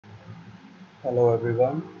Hello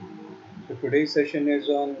everyone. So today's session is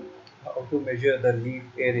on how to measure the leaf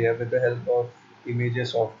area with the help of ImageJ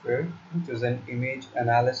software, which is an image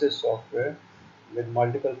analysis software with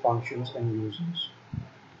multiple functions and uses.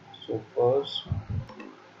 So first,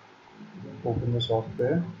 open the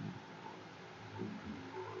software.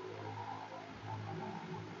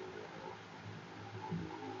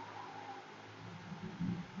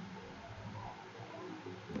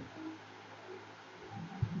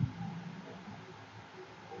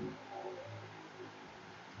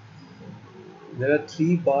 There are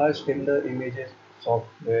three bars in the ImageJ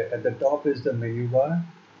software. At the top is the menu bar,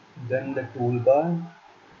 then the toolbar,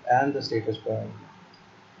 and the status bar.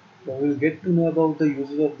 So we'll get to know about the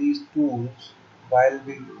uses of these tools while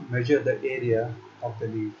we measure the area of the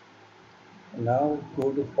leaf. Now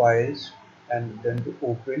go to Files and then to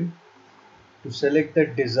Open to select the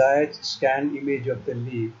desired scan image of the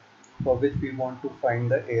leaf for which we want to find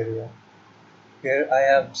the area. Here I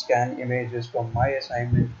have scan images from my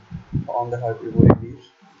assignment on the herbivory leaves.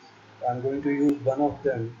 I'm going to use one of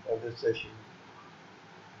them for this session.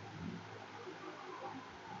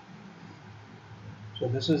 So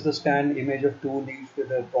this is the scan image of two leaves with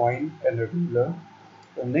a point and a ruler.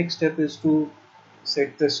 The next step is to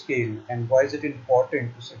set the scale. And why is it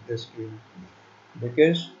important to set the scale?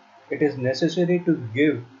 Because it is necessary to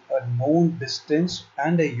give a known distance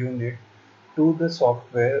and a unit to the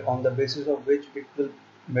software on the basis of which it will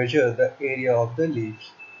measure the area of the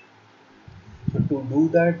leaves. So to do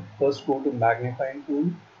that, first go to magnifying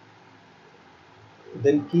tool,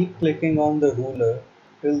 then keep clicking on the ruler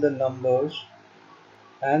till the numbers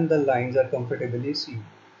and the lines are comfortably seen.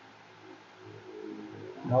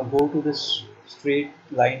 Now go to this straight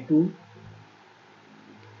line tool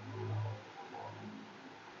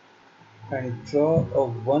and draw a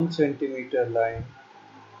 1 centimeter line.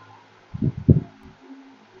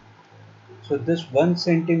 So this 1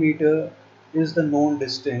 centimeter is the known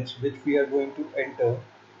distance which we are going to enter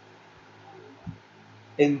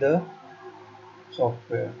in the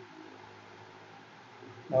software.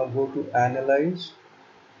 Now go to Analyze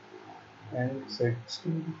and Set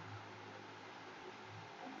Scale.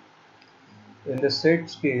 In the Set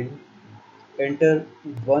Scale, enter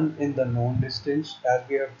 1 in the known distance as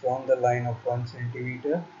we have drawn the line of 1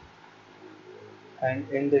 centimeter, and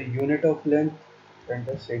in the unit of length,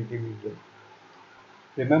 enter centimeter.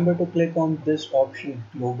 Remember to click on this option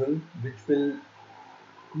Global, which will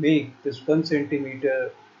make this 1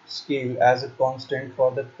 centimeter scale as a constant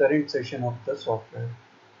for the current session of the software.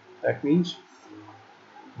 That means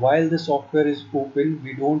while the software is open,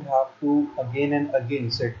 we don't have to again and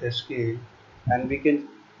again set the scale, and we can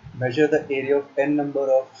measure the area of n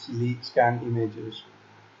number of scanned images.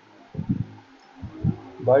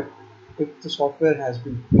 But if the software has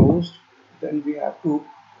been closed, then we have to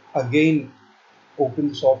again open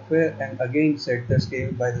the software and again set the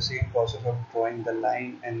scale by the same process of drawing the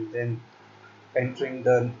line and then entering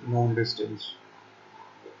the known distance.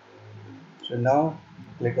 So now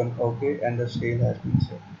click on OK and the scale has been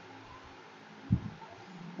set.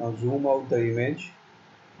 Now zoom out the image.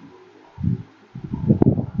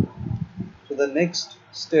 So the next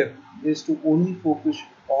step is to only focus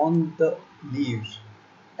on the leaves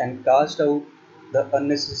and cast out the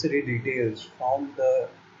unnecessary details from the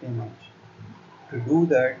image. To do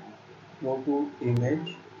that, go to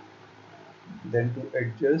Image, then to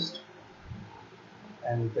Adjust,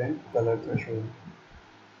 and then Color Threshold.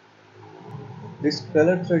 This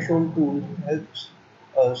color threshold tool helps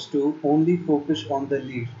us to only focus on the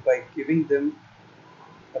leaves by giving them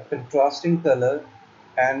a contrasting color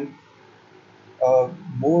and a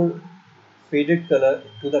more faded color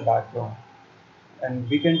to the background. And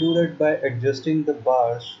we can do that by adjusting the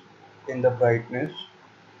bars in the brightness.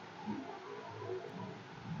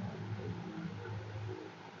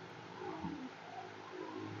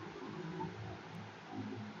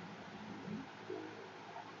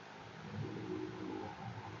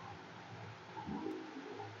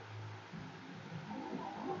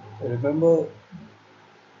 Remember,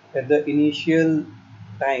 at the initial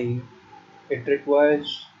time, it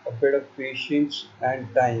requires a bit of patience and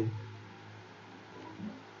time.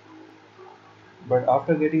 But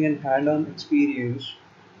after getting a hand-on experience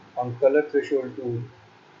on color threshold tool,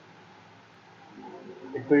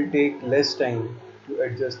 it will take less time to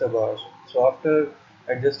adjust the bars. So after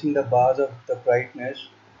adjusting the bars of the brightness,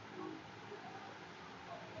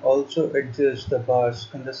 also adjust the bars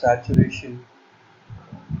in the saturation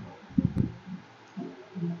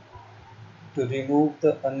to remove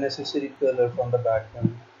the unnecessary color from the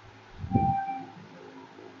background.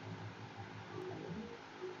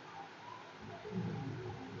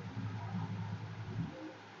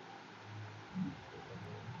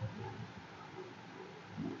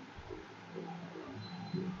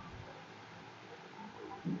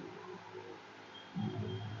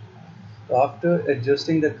 After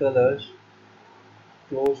adjusting the colors,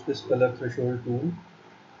 close this color threshold tool.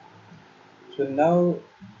 So now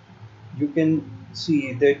you can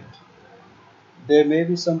see that there may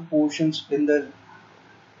be some portions in the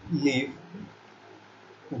leaf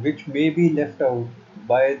which may be left out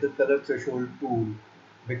by the color threshold tool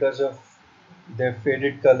because of their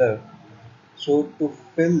faded color. So to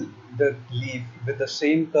fill the leaf with the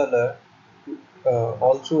same color,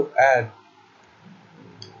 also add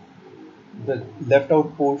the left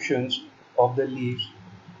out portions of the leaves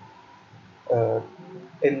uh,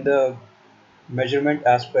 in the measurement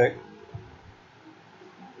aspect.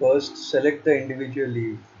 First, select the individual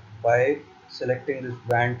leaf by selecting this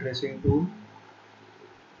band tracing tool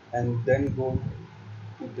and then go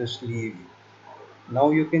to this leaf.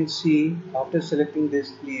 Now you can see after selecting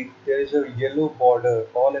this leaf, there is a yellow border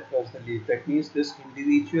all across the leaf. That means this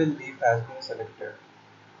individual leaf has been selected.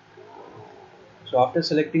 So after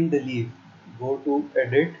selecting the leaf, go to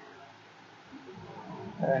edit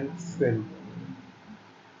and fill.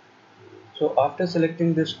 So after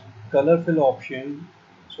selecting this color fill option,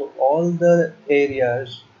 so all the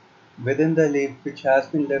areas within the leaf which has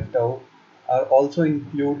been left out are also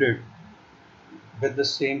included with the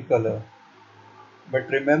same color. But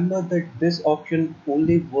remember that this option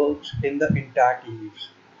only works in the intact leaves.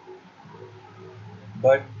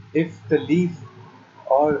 But if the leaf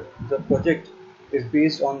or the project is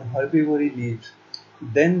based on herbivory leaves,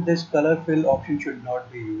 then this color fill option should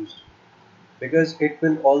not be used because it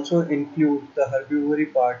will also include the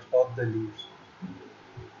herbivory parts of the leaves.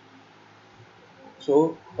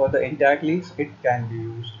 So for the intact leaves, it can be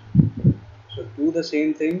used. So do the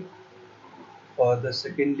same thing for the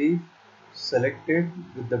second leaf, select it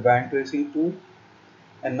with the band tracing tool,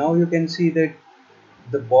 and now you can see that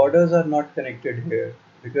the borders are not connected here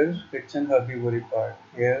because it's an herbivory part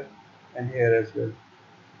here and here as well.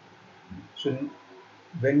 So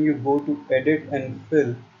when you go to edit and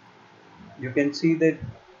fill, you can see that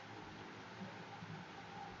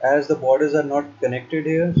as the borders are not connected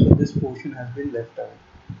here, so this portion has been left out.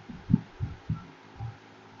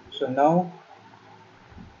 So now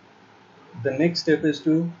the next step is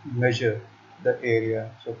to measure the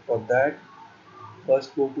area. So for that,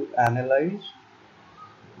 first go to analyze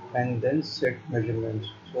and then set measurements.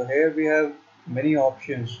 So here we have many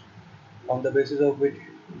options on the basis of which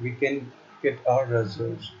we can get our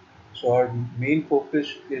results. So our main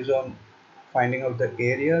focus is on finding out the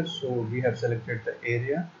area. So we have selected the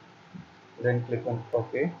area, then click on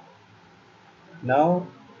OK. Now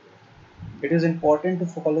it is important to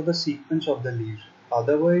follow the sequence of the leaves.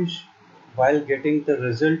 Otherwise, while getting the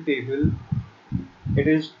result table,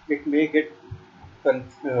 it may get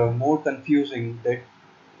more confusing that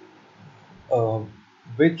uh,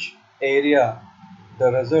 which area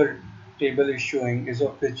the result table is showing is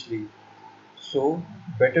of which leaf. So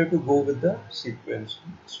better to go with the sequence.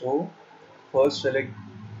 So first select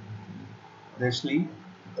this leaf,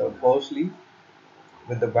 the first leaf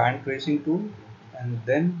with the band tracing tool, and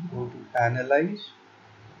then go to analyze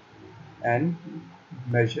and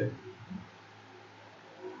measure.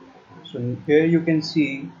 So here you can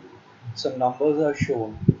see some numbers are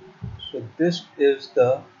shown. So this is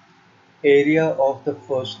the area of the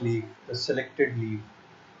first leaf, the selected leaf.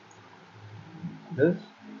 This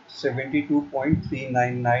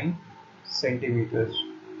 72.399 centimeters.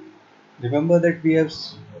 Remember that we have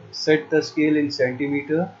set the scale in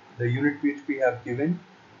centimeter, the unit which we have given.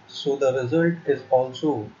 So the result is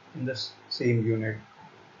also in the same unit.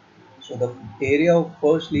 So the area of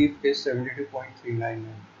first leaf is 72.399.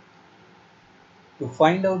 To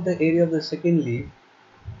find out the area of the second leaf,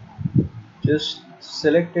 just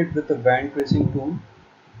select it with the band tracing tool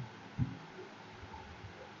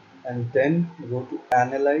and then go to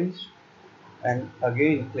analyze and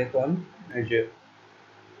again click on measure.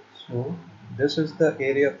 So this is the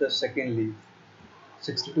area of the second leaf,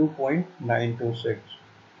 62.926.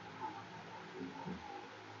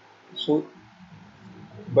 So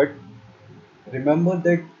but remember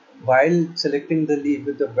that while selecting the leaf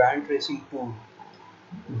with the band tracing tool,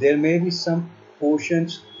 there may be some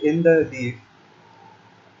portions in the leaf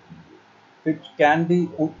which can be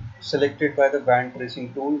selected by the band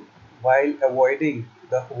tracing tool while avoiding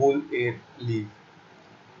the whole leaf.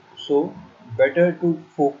 So better to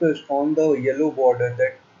focus on the yellow border,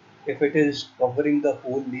 that if it is covering the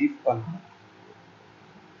whole leaf or not.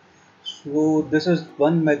 So this is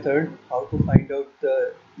one method how to find out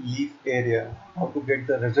the leaf area, how to get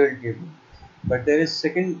the result table. But there is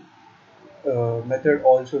second method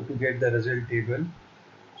also to get the result table.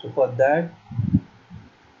 So for that,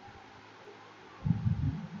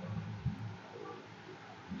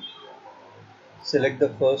 select the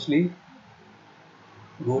first leaf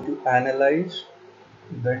go to Analyze,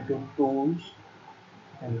 then to Tools,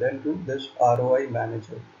 and then to this ROI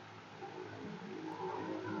Manager.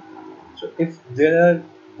 So if there are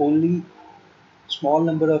only small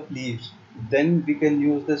number of leaves, then we can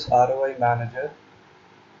use this ROI Manager.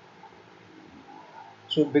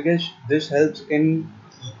 So because this helps in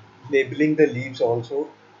labeling the leaves also.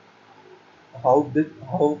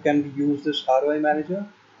 How can we use this ROI Manager?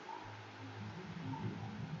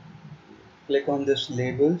 Click on this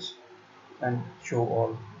labels and show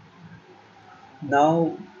all.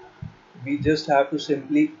 Now we just have to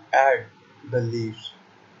simply add the leaves.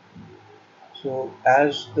 So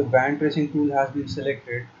as the band tracing tool has been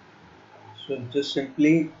selected, so just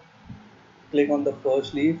simply click on the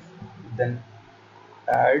first leaf, then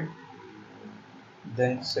add,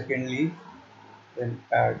 then second leaf, then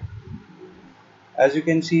add. As you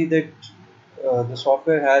can see that the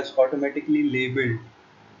software has automatically labeled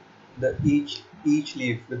the each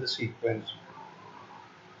leaf with a sequence.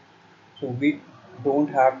 So we don't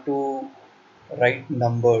have to write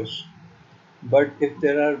numbers. But if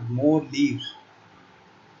there are more leaves,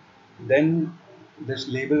 then this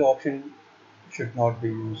label option should not be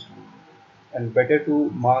used, and better to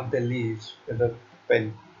mark the leaves with a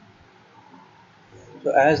pen.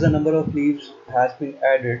 So as the number of leaves has been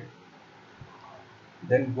added,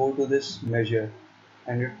 then go to this measure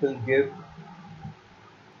and it will give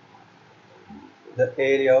the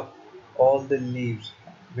area of all the leaves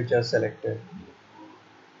which are selected.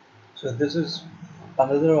 So this is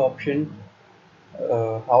another option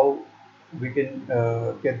how we can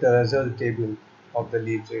get the result table of the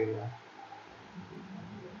leaves area.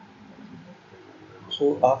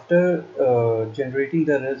 So after generating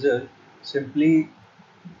the result, simply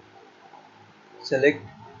select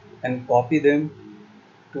and copy them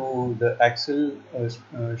to the Excel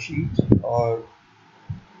sheet or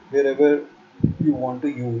wherever you want to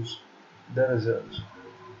use the results.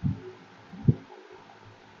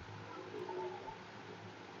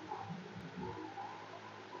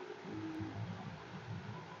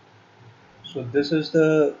 So this is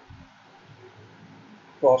the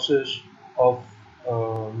process of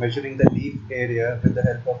measuring the leaf area with the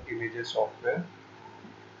help of ImageJ software.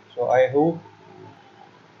 So I hope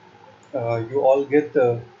you all get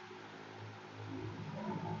the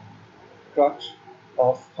crux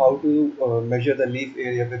of how to measure the leaf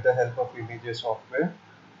area with the help of ImageJ software.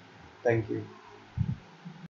 Thank you.